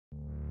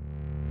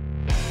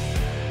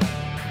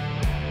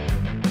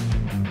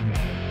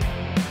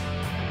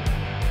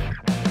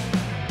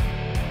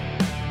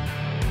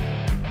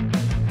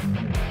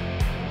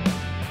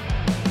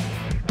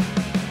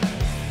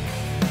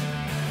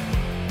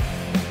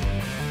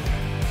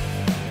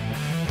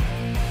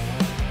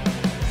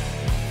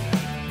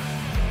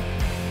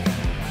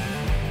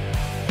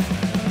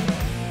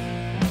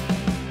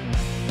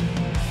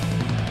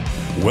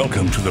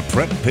Welcome to the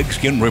Prep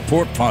Pigskin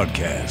Report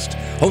podcast,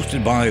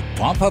 hosted by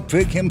Papa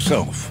Pig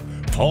himself,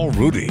 Paul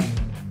Rudy.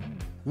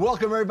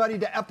 Welcome, everybody,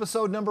 to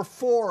episode number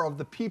 4 of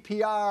the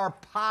PPR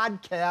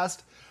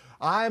podcast.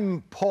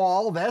 I'm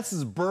Paul, this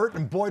is Bert,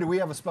 and boy, do we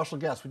have a special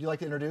guest. Would you like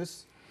to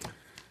introduce?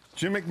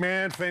 Jim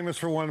McMahon, famous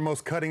for one of the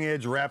most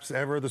cutting-edge raps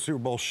ever, the Super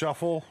Bowl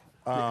Shuffle.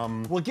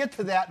 We'll get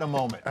to that in a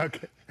moment.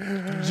 Okay.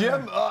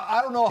 Jim,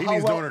 I don't know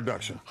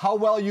how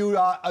well you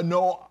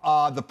know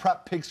the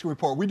Prep Pigskin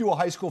Report. We do a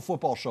high school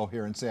football show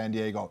here in San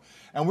Diego,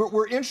 and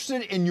we're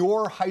interested in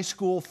your high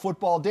school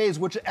football days,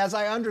 which, as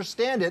I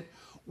understand it,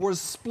 was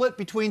split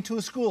between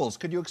 2 schools.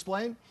 Could you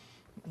explain?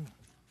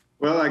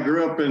 Well, I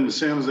grew up in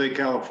San Jose,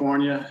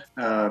 California,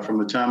 from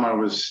the time I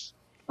was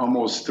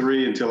almost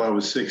 3 until I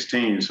was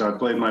 16. So I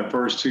played my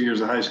first 2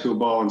 years of high school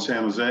ball in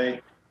San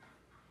Jose,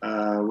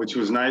 which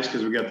was nice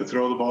because we got to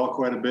throw the ball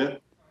quite a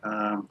bit.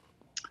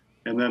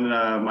 And then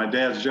my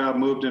dad's job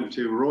moved him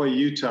to Roy,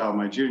 Utah,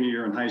 my junior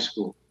year in high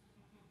school.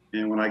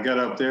 And when I got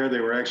up there, they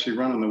were actually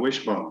running the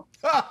wishbone.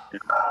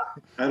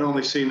 I'd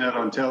only seen that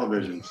on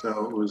television.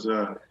 So it was,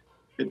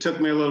 it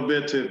took me a little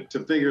bit to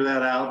figure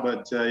that out.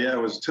 But yeah,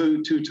 it was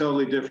two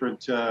totally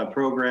different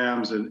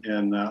programs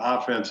and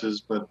offenses,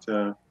 but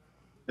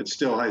it's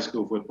still high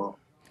school football.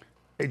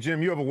 Hey,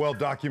 Jim, you have a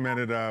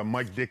well-documented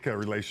Mike Ditka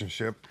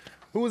relationship.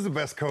 Who was the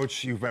best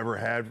coach you've ever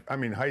had? I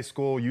mean, high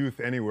school, youth,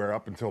 anywhere,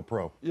 up until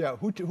pro. Yeah,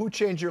 who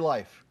changed your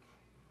life?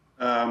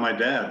 My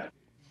dad.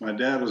 My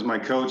dad was my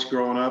coach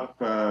growing up.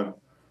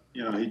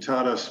 You know, he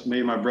taught us, me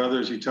and my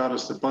brothers, he taught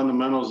us the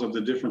fundamentals of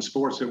the different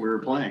sports that we were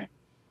playing.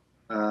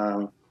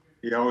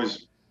 He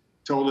always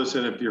told us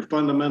that if you're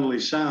fundamentally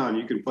sound,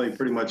 you can play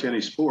pretty much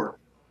any sport.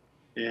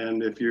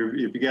 And if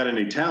you got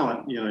any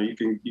talent, you know, you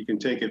can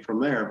take it from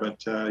there.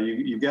 But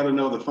you got to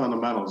know the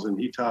fundamentals, and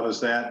he taught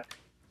us that.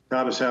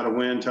 Taught us how to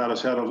win, taught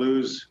us how to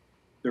lose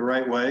the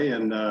right way,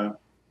 and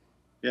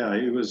yeah,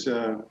 he was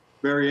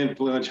very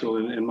influential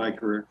in my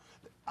career.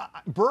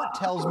 Bert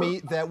tells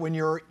me that when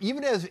you're,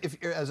 even as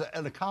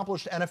an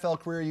accomplished NFL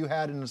career you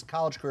had and as a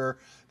college career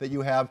that you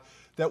have,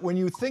 that when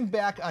you think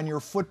back on your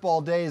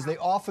football days, they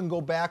often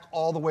go back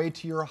all the way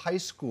to your high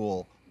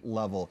school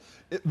level.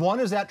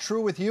 One, is that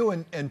true with you?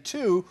 And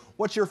two,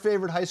 what's your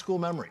favorite high school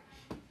memory?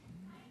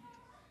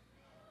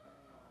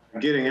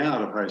 Getting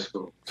out of high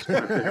school.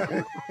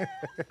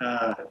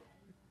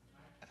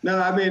 No,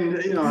 I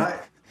mean, you know,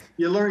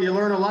 you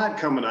learn a lot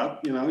coming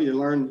up. You know, you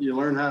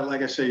learn how,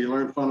 like I say, you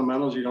learn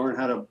fundamentals. You learn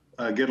how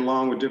to get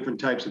along with different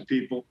types of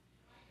people,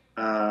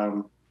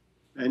 and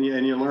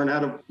you learn how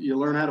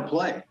to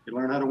play. You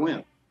learn how to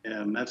win,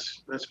 and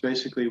that's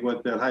basically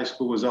what that high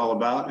school was all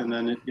about. And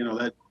then you know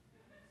that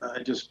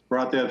I just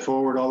brought that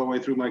forward all the way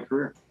through my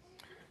career.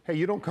 Hey,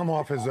 you don't come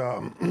off as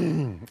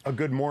a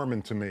good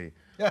Mormon to me.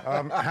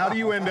 How do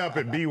you end up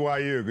at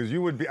BYU? Because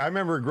you would be. I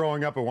remember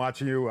growing up and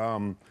watching you,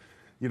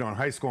 you know, in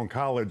high school and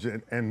college,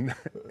 and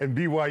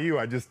BYU.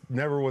 I just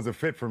never was a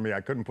fit for me. I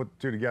couldn't put the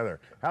two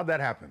together. How'd that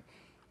happen?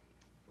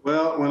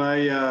 Well, when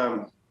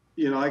I,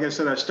 you know, like I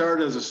said, I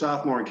started as a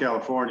sophomore in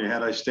California.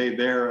 Had I stayed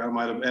there, I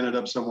might have ended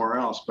up somewhere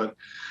else. But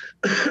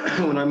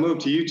when I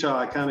moved to Utah,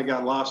 I kind of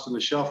got lost in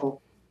the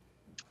shuffle.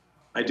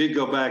 I did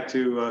go back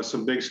to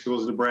some big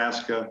schools,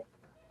 Nebraska.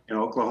 You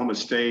know, Oklahoma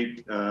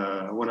State.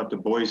 I went up to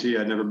Boise.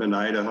 I'd never been to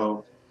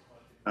Idaho.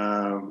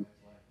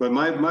 But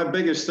my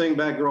biggest thing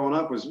back growing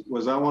up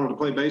was I wanted to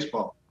play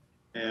baseball,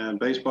 and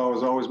baseball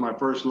was always my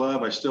first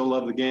love. I still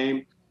love the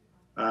game.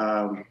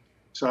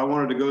 So I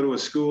wanted to go to a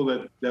school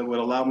that would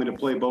allow me to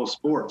play both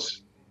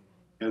sports.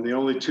 And the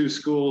only 2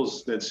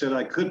 schools that said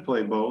I could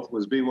play both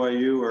was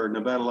BYU or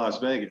Nevada, Las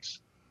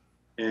Vegas.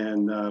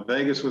 And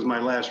Vegas was my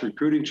last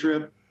recruiting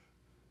trip.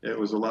 It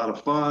was a lot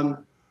of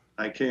fun.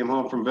 I came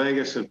home from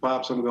Vegas and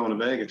Pops, I'm going to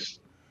Vegas.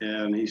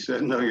 And he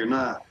said, no, you're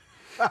not.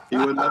 He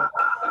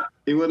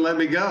wouldn't let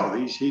me go.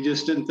 He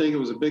just didn't think it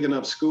was a big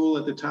enough school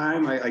at the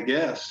time, I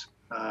guess.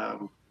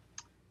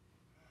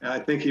 I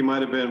think he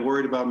might have been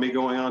worried about me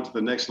going on to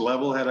the next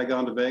level had I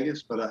gone to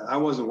Vegas, but I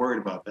wasn't worried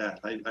about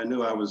that. I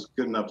knew I was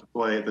good enough to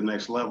play at the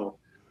next level,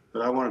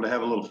 but I wanted to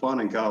have a little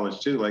fun in college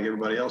too, like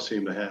everybody else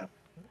seemed to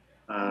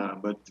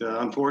have. But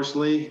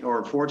unfortunately,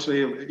 or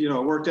fortunately, you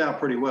know, it worked out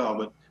pretty well,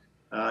 but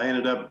I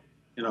ended up,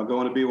 you know,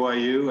 going to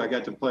BYU. I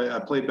got to play. I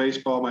played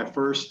baseball my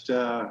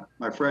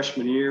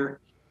freshman year.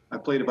 I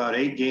played about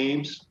 8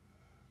 games.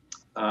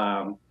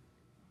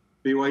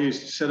 BYU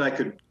said I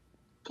could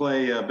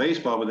play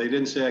baseball, but they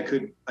didn't say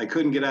I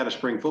couldn't get out of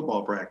spring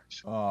football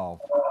practice. Oh.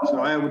 So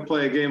I would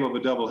play a game of a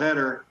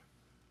doubleheader,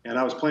 and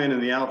I was playing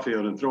in the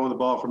outfield, and throwing the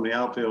ball from the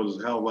outfield is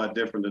a hell of a lot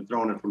different than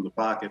throwing it from the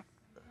pocket.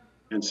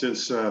 And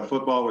since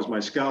football was my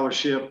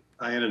scholarship,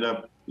 I ended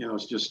up, you know,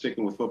 just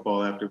sticking with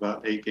football after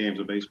about 8 games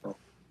of baseball.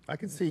 I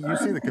can see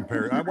the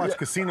comparison. I watched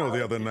Casino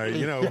the other night.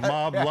 You know,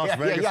 Mob, Las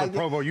Vegas, or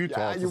Provo,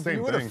 Utah. It's the same thing.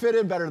 You would have fit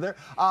in better there.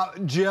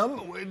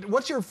 Jim,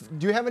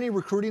 do you have any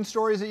recruiting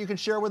stories that you can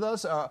share with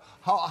us?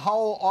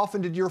 How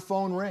often did your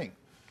phone ring?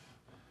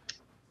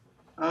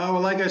 Well,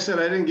 like I said,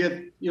 I didn't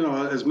get, you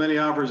know, as many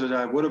offers as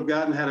I would have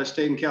gotten had I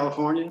stayed in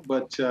California,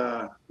 but,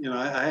 you know,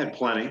 I had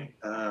plenty.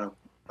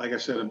 like I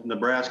said,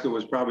 Nebraska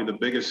was probably the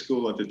biggest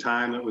school at the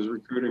time that was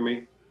recruiting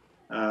me.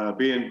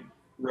 Being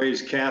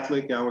raised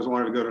Catholic, I always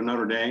wanted to go to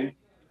Notre Dame,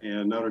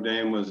 and Notre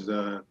Dame was,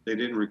 they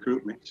didn't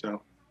recruit me,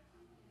 so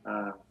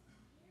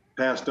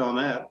passed on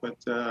that. But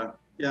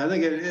yeah, I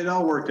think it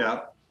all worked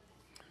out.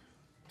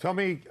 Tell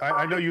me,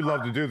 I know you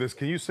love to do this.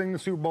 Can you sing the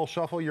Super Bowl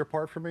Shuffle, your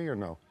part for me, or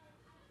no?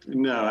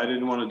 No, I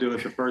didn't want to do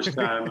it the first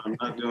time. I'm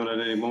not doing it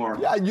anymore.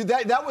 Yeah,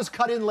 that was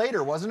cut in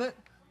later, wasn't it?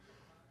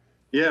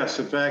 Yes,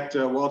 in fact,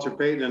 Walter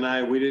Payton and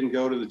I, we didn't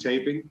go to the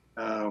taping.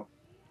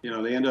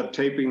 They ended up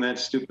taping that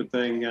stupid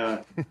thing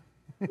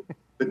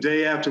the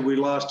day after we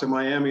lost to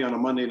Miami on a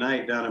Monday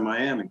night down in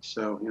Miami.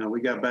 So,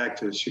 we got back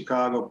to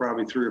Chicago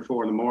probably 3 or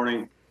 4 in the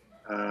morning.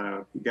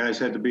 You guys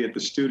had to be at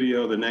the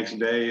studio the next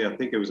day. I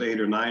think it was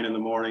 8 or 9 in the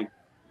morning.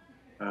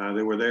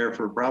 They were there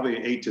for probably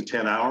 8 to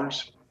 10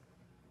 hours.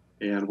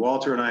 And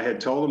Walter and I had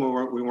told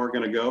them we weren't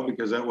going to go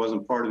because that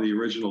wasn't part of the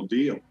original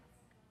deal.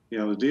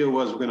 The deal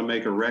was we're going to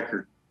make a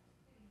record,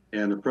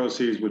 and the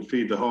proceeds would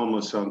feed the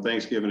homeless on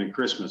Thanksgiving and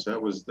Christmas.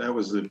 That was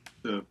the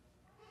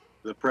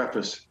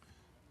preface.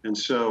 And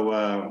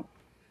so,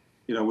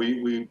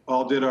 we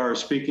all did our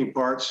speaking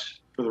parts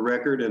for the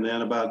record. And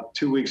then about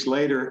 2 weeks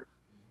later,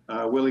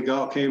 Willie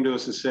Galt came to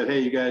us and said, "Hey,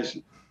 you guys,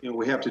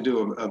 we have to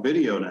do a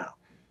video now."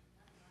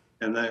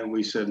 And then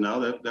we said, "No,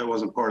 that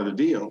wasn't part of the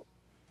deal."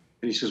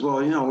 And he says, "Well,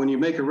 when you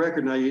make a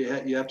record now,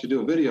 you have to do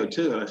a video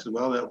too." And I said,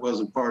 "Well, that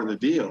wasn't part of the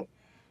deal."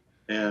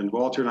 And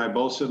Walter and I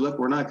both said, "Look,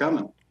 we're not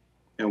coming."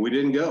 And we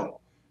didn't go.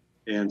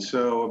 And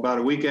so about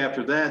a week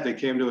after that, they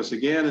came to us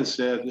again and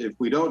said, "If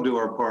we don't do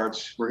our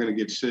parts, we're going to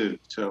get sued."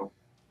 So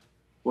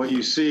what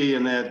you see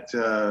in that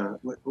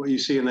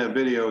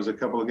video is a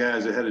couple of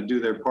guys that had to do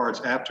their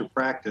parts after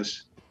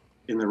practice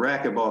in the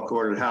racquetball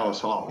court at Hallis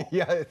Hall.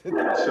 Yeah.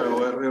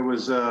 So it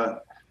was.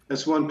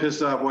 That's one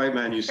pissed off white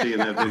man you see in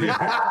that video.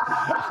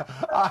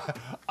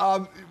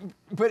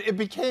 But it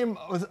became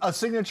a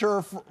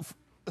signature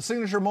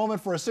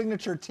moment for a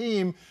signature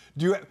team.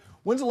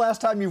 When's the last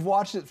time you've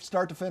watched it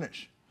start to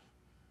finish?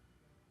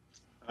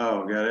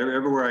 Oh God!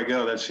 Everywhere I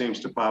go, that seems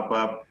to pop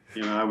up.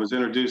 I was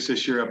introduced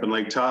this year up in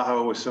Lake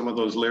Tahoe with some of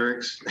those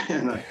lyrics,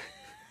 and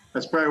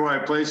that's probably why I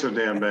play so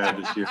damn bad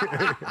this year.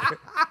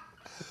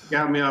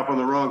 Got me off on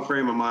the wrong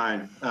frame of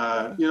mind.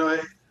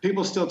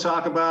 People still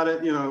talk about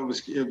it.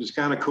 It was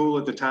kind of cool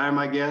at the time,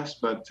 I guess,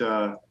 but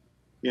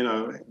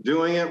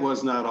doing it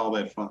was not all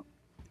that fun.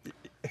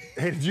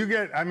 Hey, you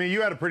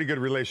had a pretty good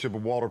relationship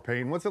with Walter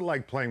Payton. What's it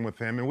like playing with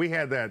him? And we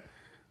had that.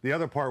 The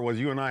other part was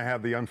you and I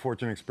have the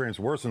unfortunate experience,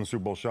 worse than the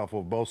Super Bowl Shuffle,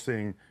 of both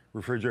seeing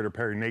Refrigerator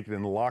Perry naked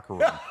in the locker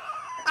room.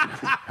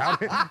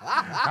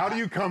 How do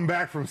you come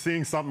back from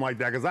seeing something like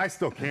that? Because I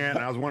still can't.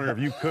 And I was wondering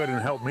if you could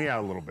and help me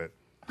out a little bit.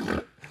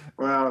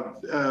 Well,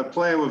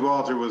 playing with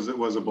Walter was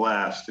a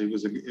blast. He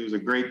was a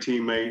great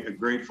teammate, a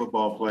great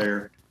football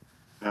player.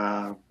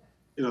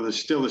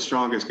 Still the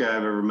strongest guy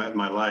I've ever met in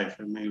my life.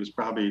 I mean, he was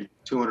probably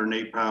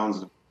 208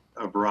 pounds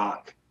of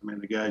rock. I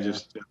mean, the guy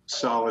just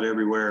solid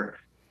everywhere.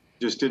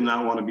 Just did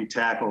not want to be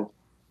tackled.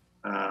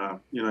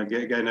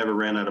 The guy never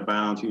ran out of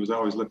bounds. He was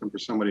always looking for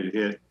somebody to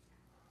hit.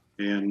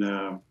 And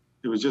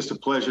it was just a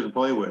pleasure to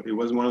play with. He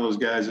wasn't one of those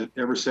guys that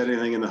ever said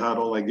anything in the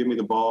huddle, like, give me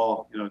the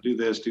ball, do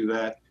this, do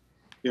that.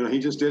 He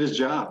just did his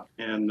job,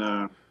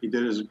 and he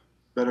did his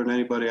better than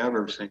anybody I've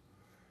ever seen.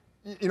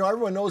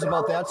 Everyone knows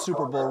about that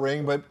Super Bowl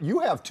ring, but you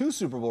have 2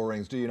 Super Bowl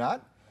rings, do you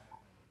not?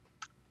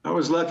 I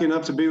was lucky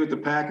enough to be with the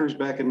Packers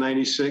back in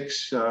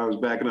 '96. I was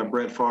backing up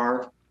Brett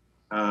Favre.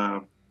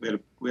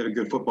 We had a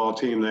good football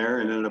team there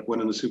and ended up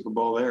winning the Super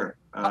Bowl there.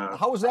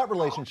 How was that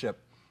relationship?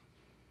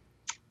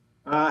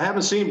 I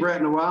haven't seen Brett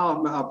in a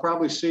while. I'll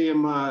probably see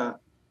him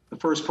the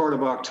first part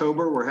of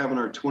October. We're having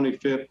our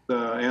 25th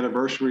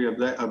anniversary of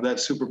that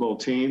Super Bowl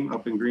team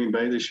up in Green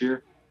Bay this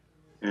year.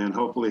 And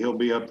hopefully he'll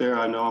be up there.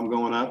 I know I'm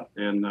going up,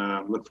 and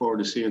look forward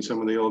to seeing some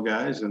of the old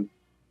guys and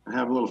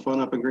have a little fun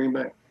up in Green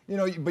Bay.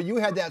 But you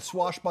had that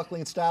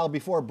swashbuckling style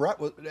before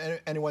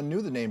anyone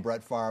knew the name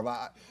Brett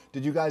Favre.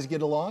 Did you guys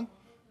get along?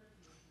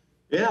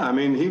 Yeah, I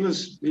mean, he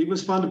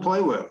was fun to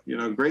play with.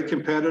 Great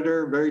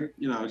competitor, very,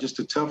 just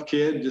a tough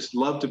kid. Just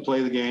loved to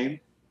play the game.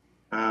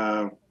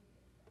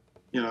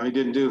 He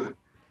didn't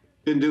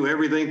do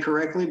everything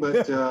correctly,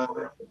 but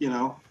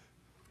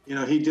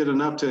he did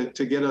enough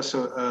to get us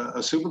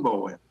a Super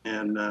Bowl win.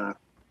 And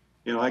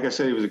like I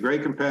said, he was a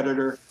great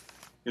competitor.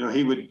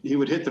 He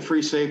would hit the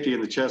free safety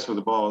in the chest with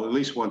the ball at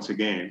least once a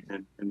game.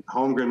 And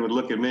Holmgren would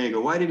look at me and go,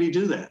 "Why did he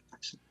do that?" I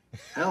said,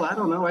 "Hell, I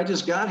don't know. I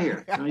just got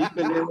here. You've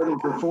been there with him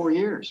for 4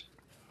 years."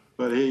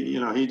 But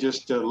he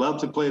just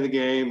loved to play the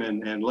game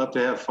and loved to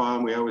have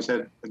fun. We always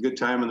had a good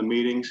time in the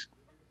meetings.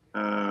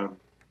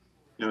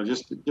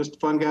 Just a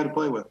fun guy to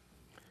play with.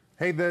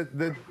 Hey,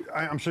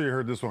 I'm sure you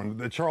heard this one,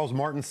 the Charles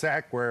Martin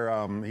sack where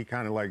he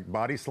kind of like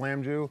body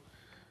slammed you.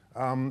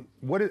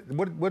 What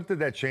did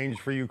that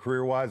change for you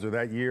career-wise, or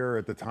that year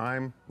at the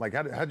time? Like,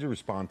 how'd you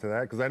respond to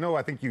that? Because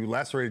I think you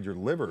lacerated your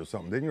liver or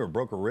something, didn't you? Or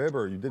broke a rib,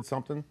 or you did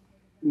something?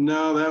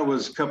 No, that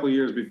was a couple of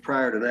years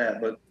prior to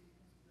that. But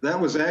that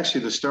was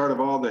actually the start of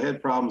all the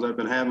head problems I've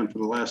been having for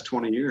the last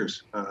 20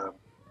 years.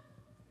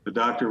 the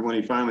doctor, when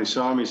he finally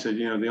saw me, said,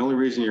 the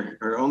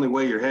only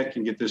way your head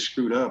can get this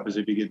screwed up is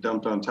if you get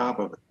dumped on top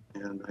of it.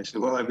 And I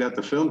said, well, I've got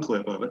the film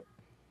clip of it.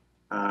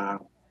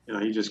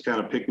 He just kind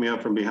of picked me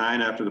up from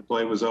behind after the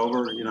play was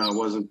over. I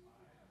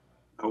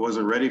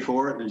wasn't ready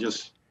for it. And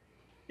just,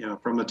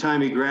 from the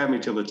time he grabbed me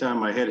till the time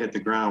my head hit the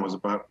ground was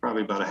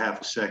probably about a half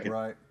a second.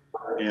 Right.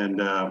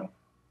 And,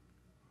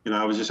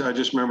 I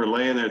just remember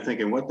laying there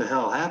thinking, what the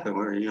hell happened?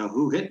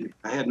 Who hit me?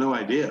 I had no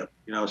idea.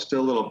 I was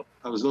a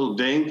little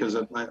dinged because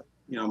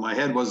my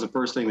head was the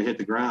first thing to hit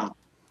the ground.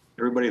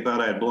 Everybody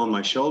thought I had blown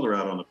my shoulder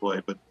out on the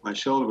play, but my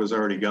shoulder was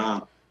already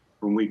gone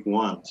from week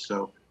 1.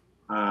 So,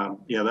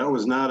 that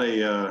was not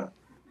a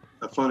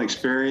fun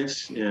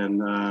experience. And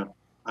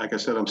like I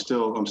said, I'm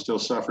still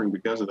suffering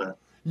because of that.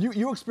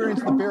 You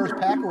experienced the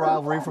Bears-Packer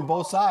rivalry from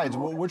both sides.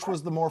 Which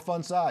was the more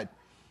fun side?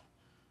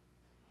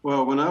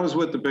 Well, when I was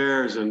with the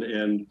Bears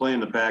and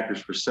playing the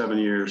Packers for 7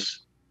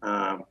 years,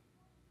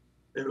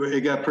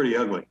 it got pretty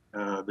ugly.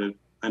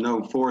 I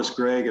know Forrest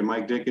Gregg and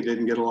Mike Ditka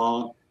didn't get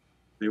along.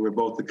 They were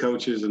both the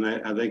coaches, and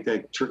I think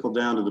that trickled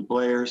down to the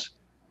players.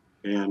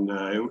 And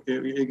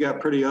it got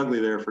pretty ugly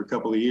there for a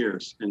couple of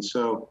years. And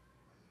so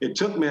it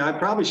took me, I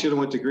probably should have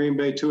went to Green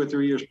Bay 2 or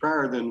 3 years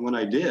prior than when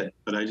I did,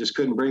 but I just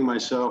couldn't bring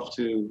myself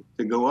to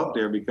go up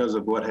there because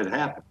of what had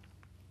happened.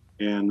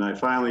 And I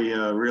finally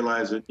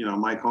realized that,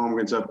 Mike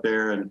Holmgren's up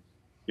there and,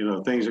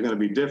 things are going to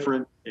be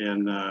different.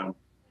 And, I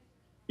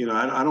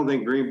don't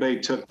think Green Bay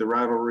took the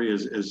rivalry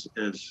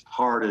as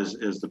hard as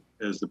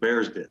the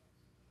Bears did.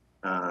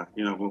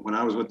 When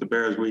I was with the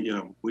Bears,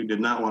 we did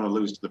not want to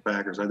lose to the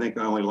Packers. I think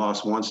I only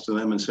lost once to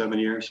them in 7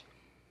 years.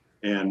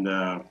 And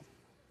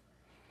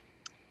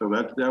so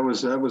that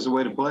was the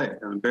way to play it.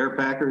 I mean, Bear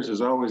Packers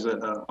is always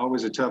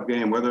a tough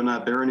game, whether or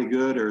not they're any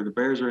good or the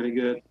Bears are any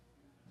good.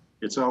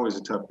 It's always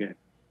a tough game.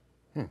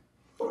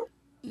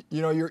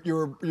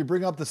 You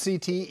bring up the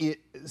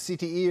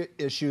CTE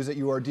issues that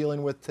you are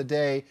dealing with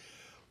today.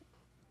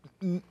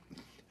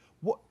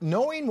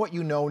 Knowing what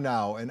you know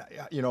now, and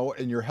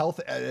and your health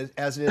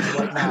as it is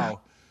right now,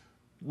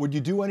 would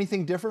you do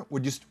anything different?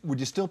 Would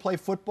you still play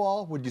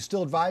football? Would you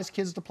still advise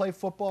kids to play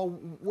football?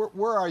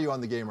 Where are you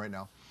on the game right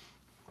now?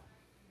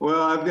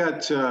 Well, I've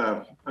got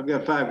 5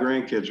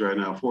 grandkids right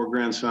now, 4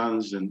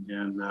 grandsons,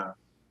 and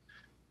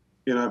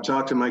I've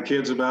talked to my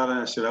kids about it.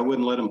 I said I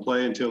wouldn't let them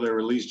play until they were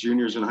at least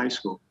juniors in high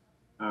school,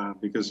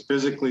 because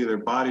physically their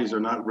bodies are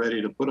not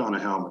ready to put on a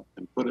helmet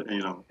and put it,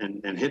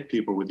 and hit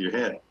people with your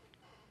head.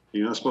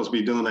 You're not supposed to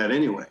be doing that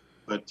anyway,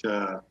 but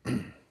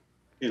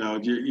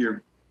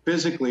you're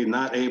physically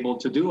not able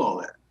to do all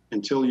that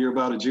until you're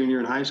about a junior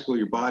in high school.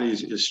 Your body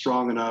is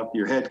strong enough.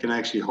 Your head can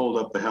actually hold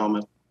up the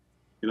helmet.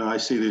 I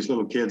see these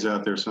little kids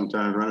out there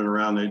sometimes running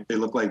around. They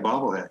look like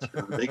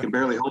bobbleheads. They can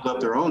barely hold up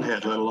their own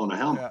head, let alone a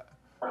helmet.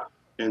 Yeah.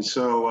 And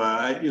so,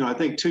 I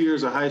think 2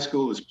 years of high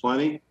school is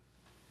plenty.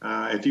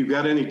 If you've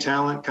got any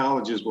talent,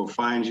 colleges will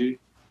find you.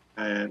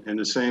 And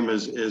the same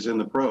as in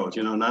the pros.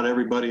 Not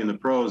everybody in the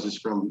pros is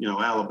from,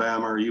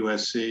 Alabama or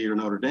USC or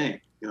Notre Dame.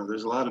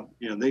 There's a lot of,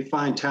 they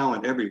find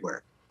talent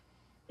everywhere.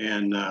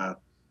 And,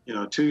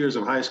 2 years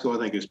of high school, I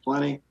think, is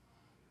plenty.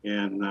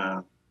 And,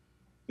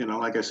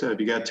 like I said, if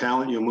you got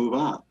talent, you'll move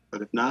on.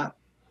 But if not,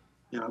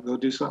 go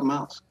do something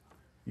else.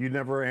 You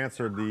never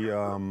answered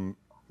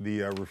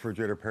the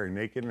refrigerator Perry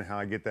naked and how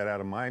I get that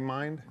out of my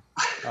mind.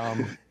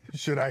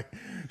 Should I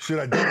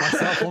dip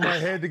myself on my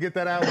head to get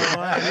that out of my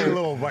mind? I need a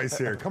little advice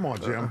here. Come on,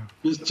 Jim.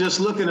 Just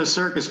look in a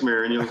circus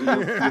mirror and you'll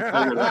figure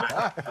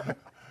that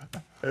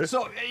out.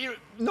 So,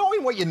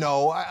 knowing what you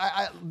know,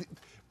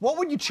 what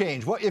would you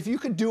change? What if you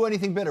could do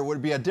anything better? Would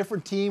it be a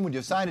different team? Would you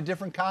have signed a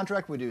different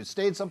contract? Would you have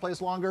stayed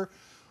someplace longer?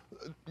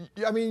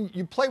 I mean,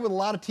 you play with a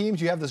lot of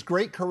teams. You have this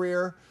great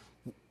career.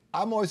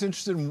 I'm always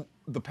interested in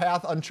the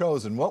path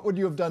unchosen. What would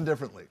you have done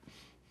differently?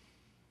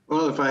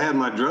 Well, if I had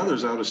my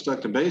druthers, I would have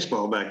stuck to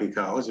baseball back in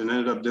college and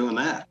ended up doing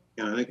that.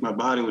 I think my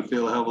body would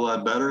feel a hell of a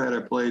lot better had I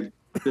played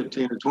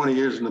 15 or 20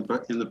 years in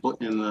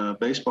the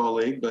baseball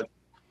league. But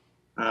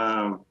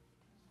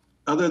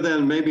other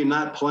than maybe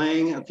not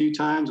playing a few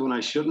times when I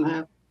shouldn't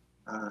have,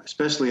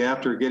 especially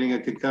after getting a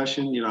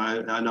concussion,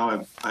 I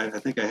know I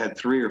think I had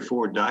 3 or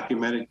 4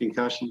 documented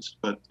concussions,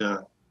 but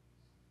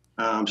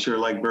I'm sure,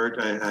 like Bert,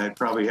 I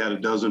probably had a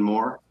dozen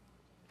more.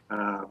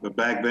 But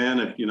back then,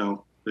 if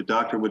the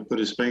doctor would put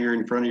his finger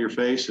in front of your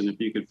face, and if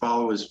you could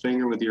follow his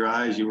finger with your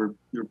eyes, you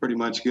were pretty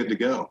much good to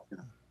go.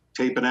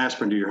 Tape an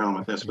aspirin to your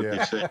helmet. That's what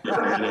they said.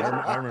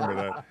 I remember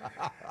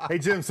that. Hey,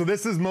 Jim. So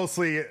this is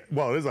mostly, it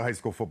is a high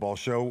school football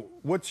show.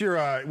 What's your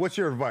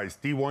advice?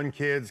 D1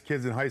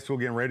 kids in high school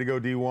getting ready to go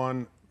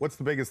D1. What's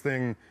the biggest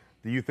thing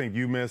that you think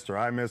you missed or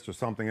I missed or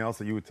something else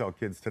that you would tell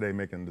kids today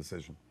making a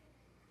decision?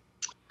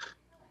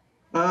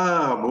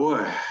 Oh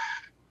boy.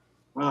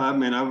 Well, I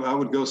mean, I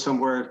would go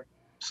somewhere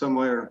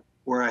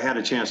where I had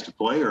a chance to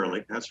play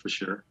early. That's for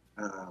sure.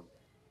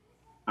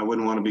 I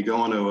wouldn't want to be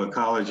going to a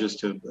college just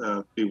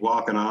to be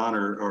walking on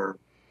or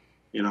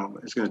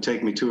it's going to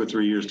take me 2 or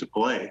 3 years to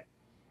play.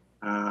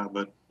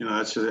 But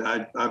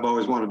I've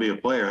always wanted to be a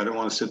player. I don't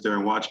want to sit there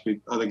and watch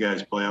other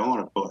guys play. I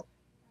want to play.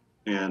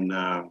 And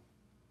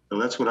So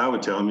that's what I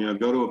would tell them.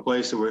 Go to a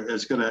place where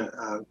it's going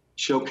to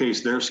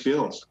showcase their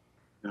skills.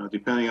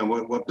 Depending on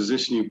what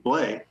position you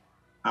play,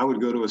 I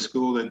would go to a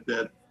school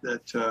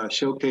that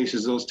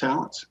showcases those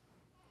talents.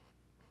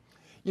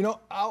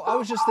 I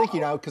was just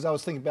thinking because I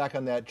was thinking back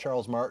on that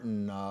Charles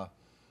Martin. I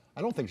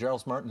don't think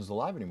Charles Martin is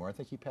alive anymore. I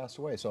think he passed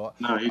away. So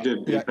no, he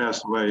did. He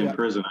passed away in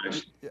prison,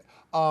 actually.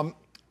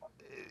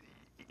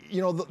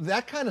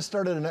 That kind of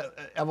started an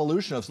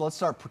evolution of let's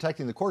start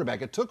protecting the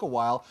quarterback. It took a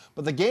while,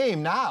 but the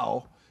game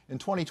now in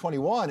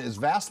 2021 is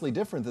vastly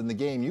different than the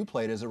game you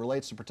played as it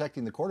relates to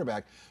protecting the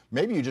quarterback.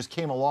 Maybe you just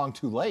came along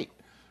too late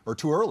or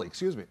too early.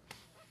 Excuse me.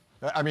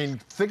 I mean,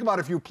 think about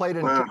if you played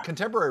in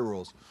contemporary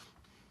rules.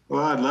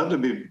 Well, I'd love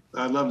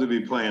to be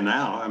playing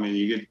now. I mean,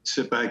 you get to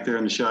sit back there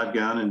in the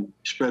shotgun and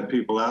spread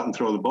people out and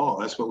throw the ball.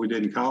 That's what we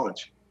did in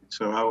college.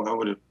 So I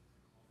would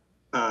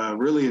have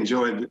really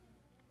enjoyed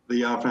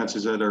the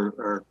offenses that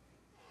are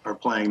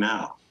playing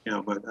now.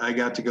 But I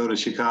got to go to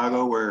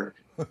Chicago where,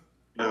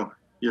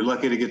 you're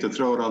lucky to get to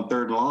throw it on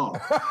 3rd and long.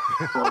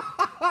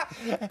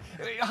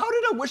 How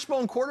did a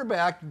wishbone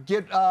quarterback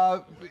get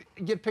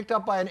picked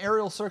up by an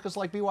aerial circus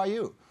like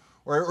BYU?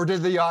 Or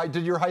did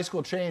your high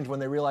school change when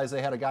they realized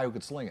they had a guy who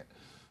could sling it?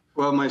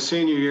 Well, my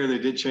senior year, they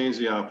did change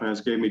the offense,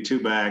 gave me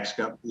 2 backs,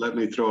 let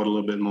me throw it a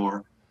little bit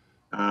more.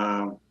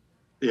 But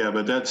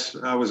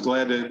I was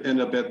glad to end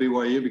up at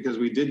BYU because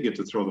we did get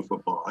to throw the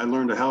football. I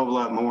learned a hell of a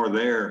lot more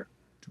there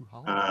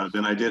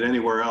than I did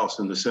anywhere else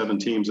in the 7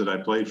 teams that I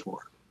played for.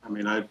 I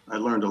mean, I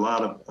learned a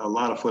lot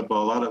of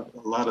football,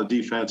 a lot of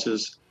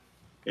defenses,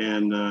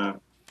 and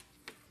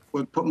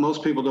what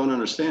most people don't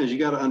understand is you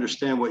got to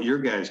understand what your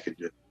guys could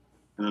do,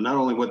 and not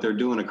only what they're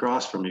doing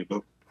across from you,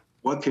 but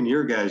what can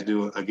your guys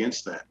do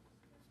against that.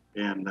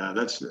 And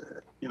that's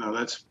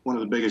one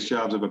of the biggest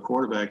jobs of a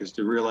quarterback is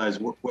to realize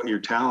what your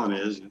talent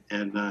is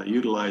and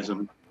utilize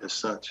them as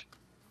such.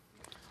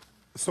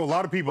 So a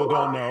lot of people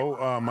don't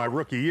know. My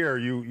rookie year,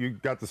 you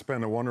got to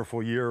spend a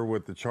wonderful year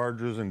with the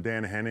Chargers and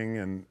Dan Henning.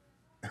 And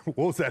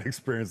what was that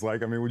experience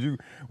like? I mean,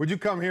 would you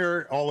come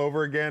here all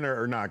over again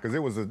or not? Because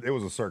it was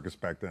a circus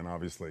back then,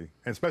 obviously,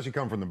 and especially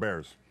come from the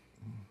Bears.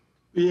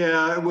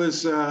 Yeah, it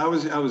was. I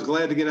was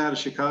glad to get out of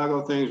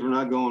Chicago. Things were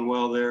not going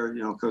well there.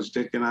 Coach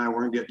Dick and I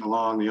weren't getting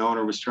along. The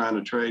owner was trying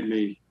to trade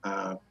me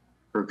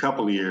for a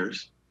couple of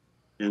years,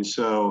 and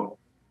so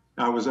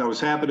I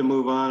was happy to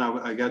move on.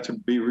 I got to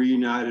be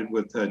reunited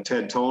with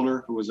Ted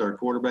Tollner, who was our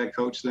quarterback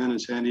coach then in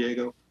San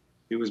Diego.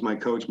 He was my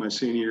coach my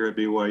senior year at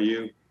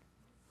BYU.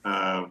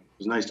 It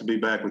was nice to be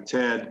back with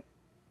Ted,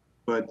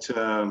 but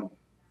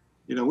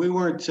we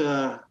weren't.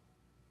 I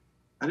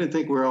didn't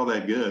think we were all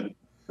that good.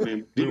 I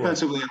mean,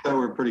 defensively, I thought we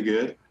were pretty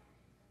good.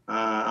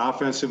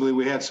 Offensively,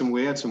 we had some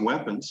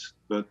weapons,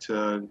 but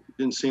it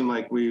didn't seem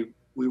like we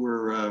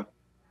were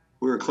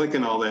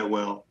clicking all that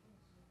well.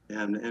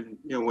 And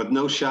with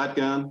no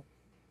shotgun,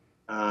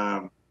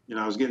 I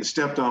was getting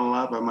stepped on a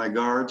lot by my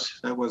guards.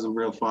 That wasn't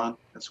real fun.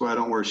 That's why I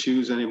don't wear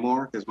shoes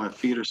anymore because my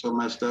feet are so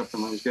messed up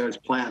from those guys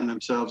planting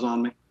themselves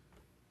on me.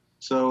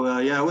 So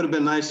it would have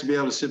been nice to be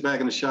able to sit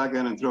back in the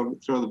shotgun and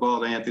throw the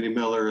ball to Anthony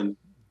Miller and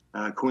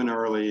Quinn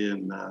Early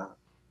and.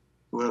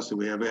 Who else did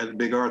we have? We had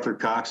Big Arthur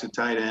Cox at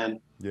tight end.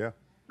 Yeah.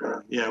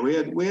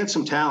 We had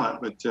some talent,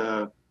 but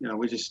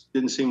we just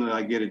didn't seem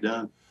to get it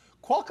done.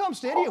 Qualcomm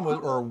Stadium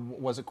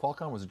was it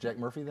Qualcomm? Was it Jack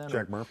Murphy then?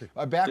 Jack Murphy.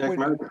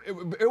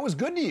 It was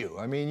good to you.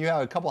 I mean, you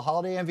had a couple of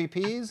holiday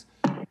MVPs.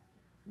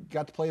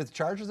 Got to play with the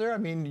Chargers there. I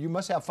mean, you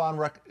must have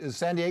fond. Is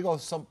San Diego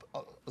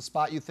a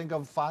spot you think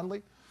of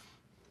fondly?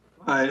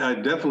 I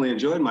definitely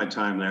enjoyed my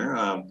time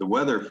there. The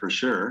weather for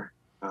sure.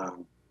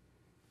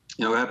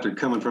 After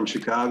coming from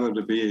Chicago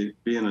to be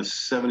in a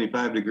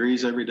 75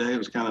 degrees every day, it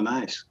was kind of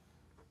nice.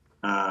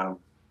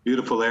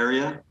 Beautiful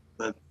area,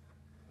 but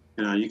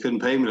you couldn't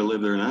pay me to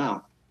live there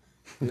now.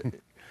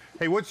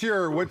 Hey, we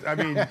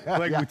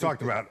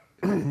talked about,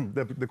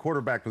 the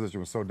quarterback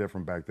position was so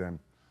different back then.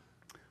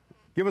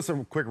 Give us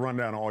a quick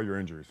rundown of all your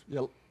injuries.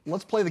 Yeah,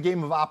 let's play the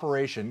game of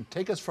operation.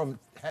 Take us from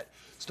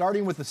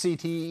starting with the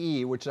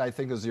CTE, which I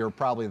think is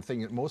probably the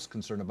thing you're most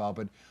concerned about.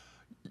 But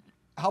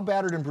how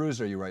battered and bruised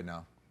are you right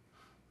now?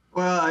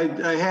 Well,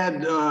 I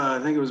had,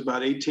 I think it was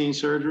about 18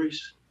 surgeries,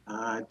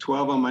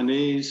 12 on my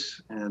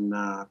knees and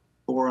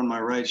 4 on my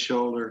right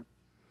shoulder,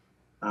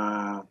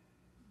 my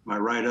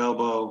right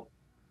elbow.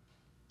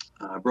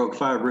 I broke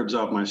 5 ribs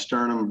off my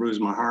sternum,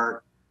 bruised my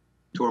heart,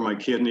 tore my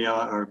kidney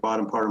off, or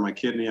bottom part of my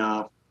kidney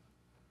off.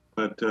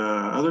 But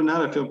other than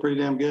that, I feel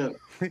pretty damn good.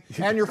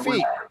 And your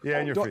feet. Yeah,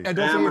 and your feet.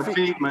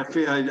 And my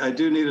feet. I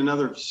do need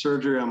another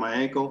surgery on my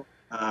ankle.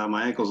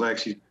 My ankle's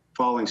actually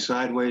falling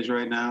sideways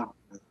right now.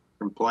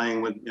 From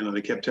playing with,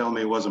 they kept telling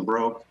me it wasn't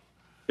broke.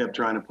 Kept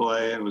trying to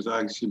play. It was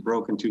actually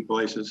broken 2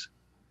 places,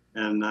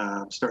 and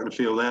I'm starting to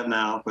feel that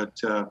now.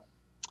 But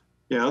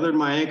other than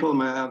my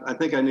ankle, I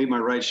think I need my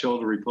right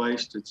shoulder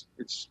replaced.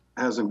 It's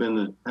hasn't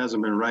been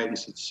right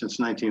since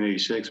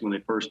 1986 when they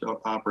first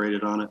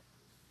operated on it.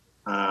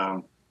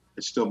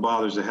 It still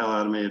bothers the hell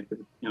out of me.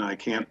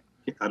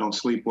 I don't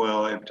sleep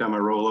well. Every time I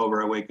roll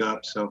over, I wake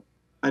up. So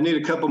I need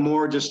a couple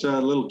more, just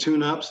little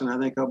tune-ups, and I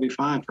think I'll be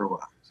fine for a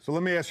while. So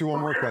let me ask you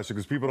one more question,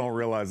 because people don't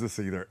realize this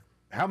either.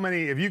 How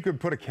many, if you could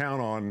put a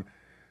count on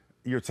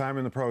your time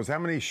in the pros, how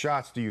many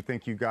shots do you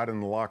think you got in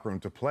the locker room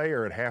to play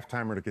or at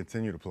halftime or to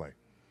continue to play?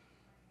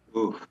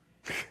 Ooh,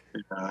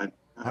 I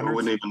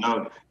wouldn't even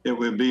know. It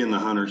would be in the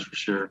hundreds for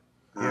sure.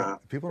 Yeah,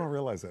 people don't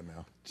realize that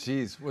now.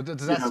 Jeez, well,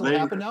 does that still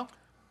happen now?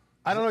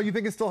 I don't know. You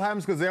think it still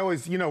happens? Because they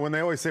always, you know, when they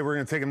always say we're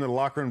going to take him to the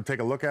locker room and take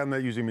a look at him,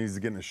 that usually means he's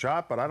getting a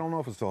shot. But I don't know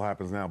if it still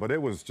happens now. But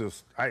it was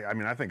just, I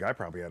mean, I think I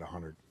probably had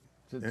 100.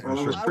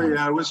 Well,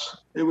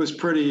 it was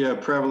pretty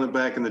prevalent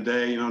back in the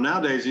day. You know,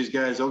 nowadays these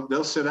guys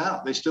they'll sit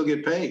out. They still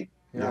get paid.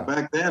 Yeah. You know,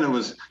 back then it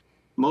was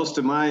most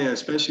of my,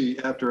 especially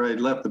after I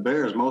left the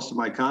Bears, most of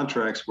my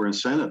contracts were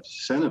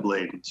incentive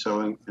laden.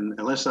 So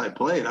unless I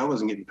played, I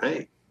wasn't getting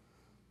paid.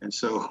 And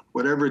so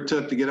whatever it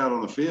took to get out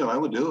on the field, I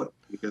would do it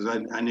because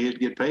I needed to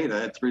get paid. I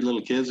had 3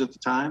 little kids at the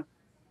time,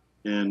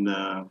 and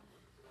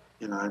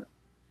you know,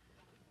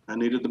 I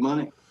needed the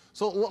money.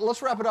 So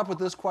let's wrap it up with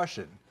this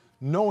question: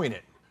 knowing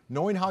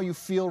how you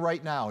feel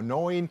right now,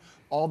 knowing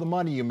all the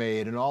money you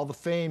made and all the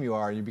fame you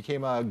are, you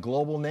became a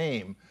global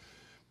name,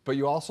 but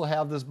you also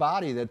have this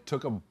body that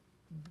took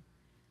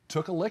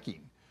a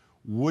licking.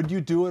 Would you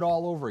do it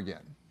all over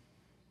again?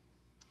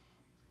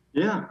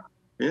 Yeah,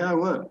 I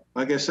would.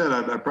 Like I said,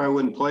 I probably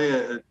wouldn't play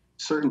at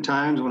certain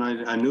times when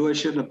I knew I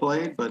shouldn't have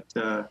played, but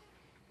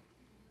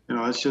you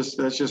know, that's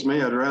just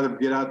me. I'd rather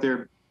get out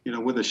there, you know,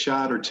 with a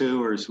shot or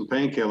 2 or some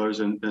painkillers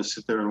and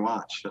sit there and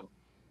watch. So,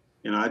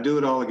 you know, I do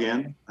it all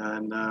again,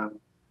 and you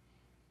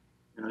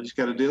know, I just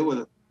got to deal with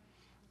it.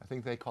 I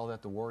think they call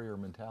that the warrior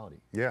mentality.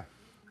 Yeah.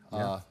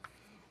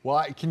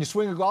 Well, can you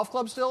swing a golf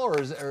club still, or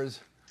is?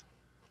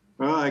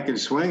 Well, I can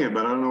swing it,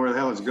 but I don't know where the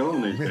hell it's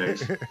going these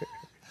days.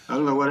 I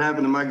don't know what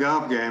happened to my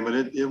golf game, but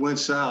it went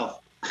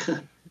south.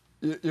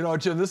 You know,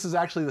 Jim, this is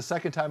actually the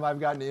second time I've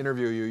gotten to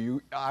interview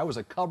you. I was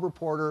a Cub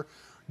reporter.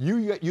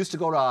 You used to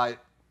go to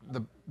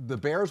the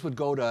Bears would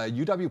go to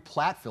UW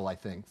Platteville, I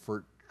think,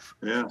 for.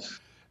 Yes.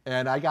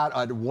 And I got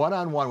a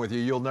one-on-one with you.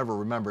 You'll never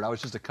remember it. I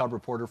was just a Cub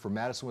reporter from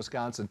Madison,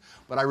 Wisconsin.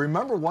 But I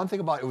remember one thing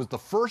about it. It was the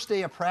first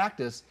day of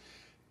practice,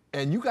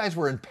 and you guys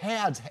were in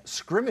pads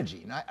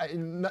scrimmaging.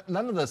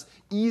 None of this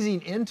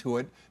easing into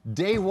it.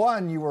 Day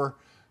one, you were,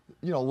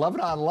 you know,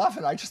 11 on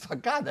 11. I just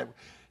thought, God, that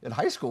in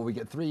high school we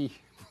got 3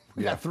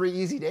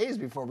 easy days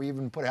before we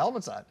even put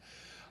helmets on.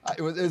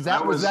 Was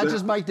that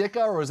just Mike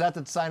Ditka, or was that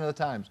the sign of the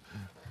times?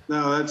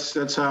 No,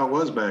 that's how it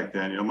was back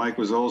then. You know, Mike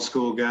was an old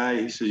school guy.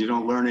 He says you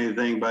don't learn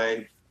anything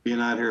by being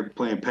out here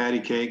playing patty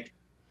cake.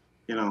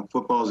 You know,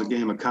 football is a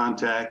game of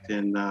contact,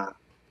 and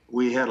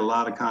we had a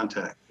lot of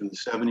contact. In the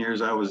 7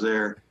 years I was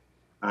there,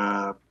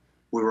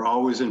 we were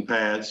always in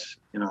pads.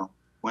 You know,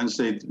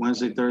 Wednesday,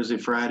 Thursday,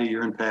 Friday,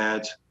 you're in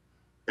pads.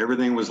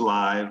 Everything was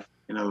live.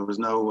 You know, there was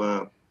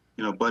no,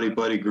 you know,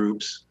 buddy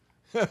groups.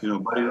 You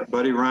know,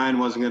 Buddy Ryan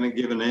wasn't going to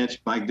give an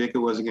inch. Mike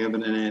Ditka wasn't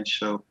giving an inch.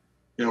 So,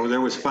 you know, there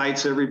was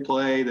fights every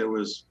play. There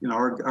was, you know,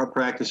 our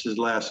practices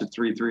lasted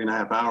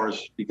 3.5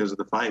 hours because of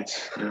the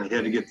fights. You know, he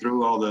had to get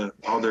through all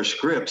their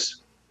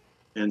scripts.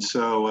 And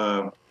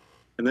so,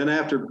 and then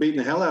after beating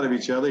the hell out of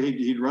each other,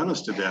 he'd run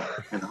us to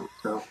death, you know.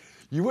 So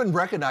you wouldn't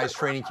recognize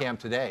training camp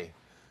today.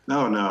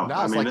 No. Now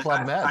it's like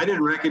Club Med. I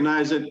didn't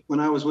recognize it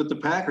when I was with the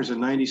Packers in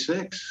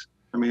 '96.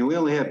 I mean, we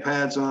only had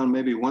pads on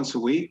maybe once a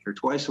week or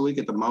twice a week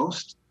at the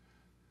most.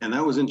 And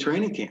that was in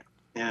training camp.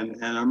 And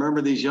I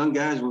remember these young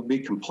guys would be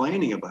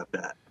complaining about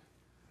that.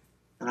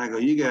 And I go,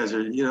 you guys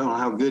you don't know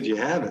how good you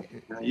have it.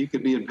 You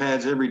could be in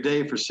pads every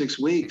day for 6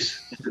 weeks.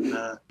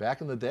 And,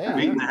 back in the day.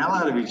 Beating the hell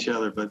out of each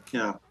other. But, you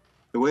know,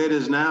 the way it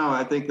is now,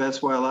 I think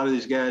that's why a lot of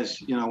these guys,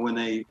 you know, when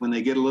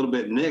they get a little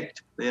bit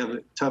nicked, they have a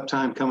tough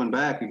time coming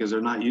back because they're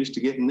not used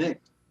to getting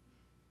nicked.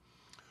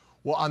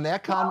 Well, on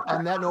that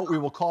note, we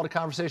will call it a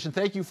conversation.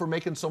 Thank you for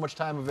making so much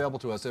time available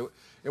to us.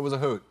 It was a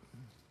hoot.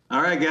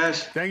 All right,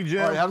 guys. Thank you,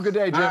 Jim. All right, have a good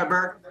day, Jim. All right,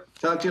 Bert.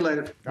 Talk to you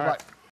later. Bye.